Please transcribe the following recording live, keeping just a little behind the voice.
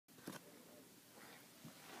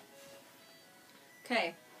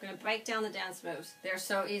Okay, we're going to break down the dance moves. They're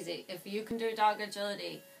so easy. If you can do dog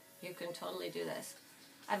agility, you can totally do this.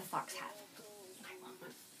 I have a fox hat. I want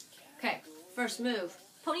one. Okay, first move,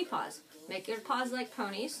 pony paws. Make your paws like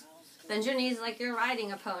ponies. Bend your knees like you're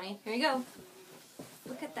riding a pony. Here you go.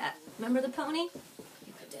 Look at that. Remember the pony?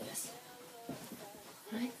 You could do this.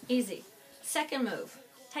 All right, easy. Second move,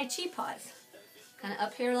 Tai Chi paws. Kind of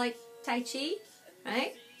up here like Tai Chi,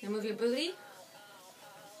 right? You move your booty.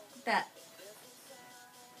 Like that.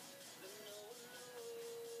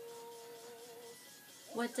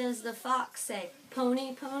 What does the fox say?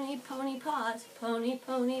 Pony, pony, pony paws. Pony,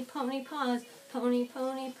 pony, pony paws. Pony,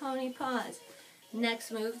 pony, pony paws.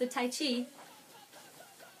 Next move, the Tai Chi.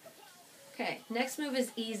 Okay, next move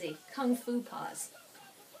is easy. Kung Fu paws.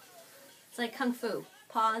 It's like Kung Fu.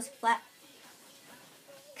 Paws, flat.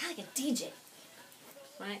 Kind of like a DJ.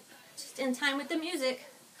 Right? Just in time with the music.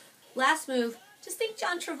 Last move, just think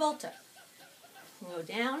John Travolta. Go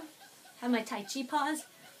down. Have my Tai Chi paws.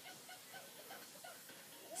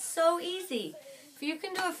 So easy. If you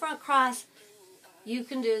can do a front cross, you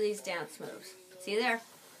can do these dance moves. See you there.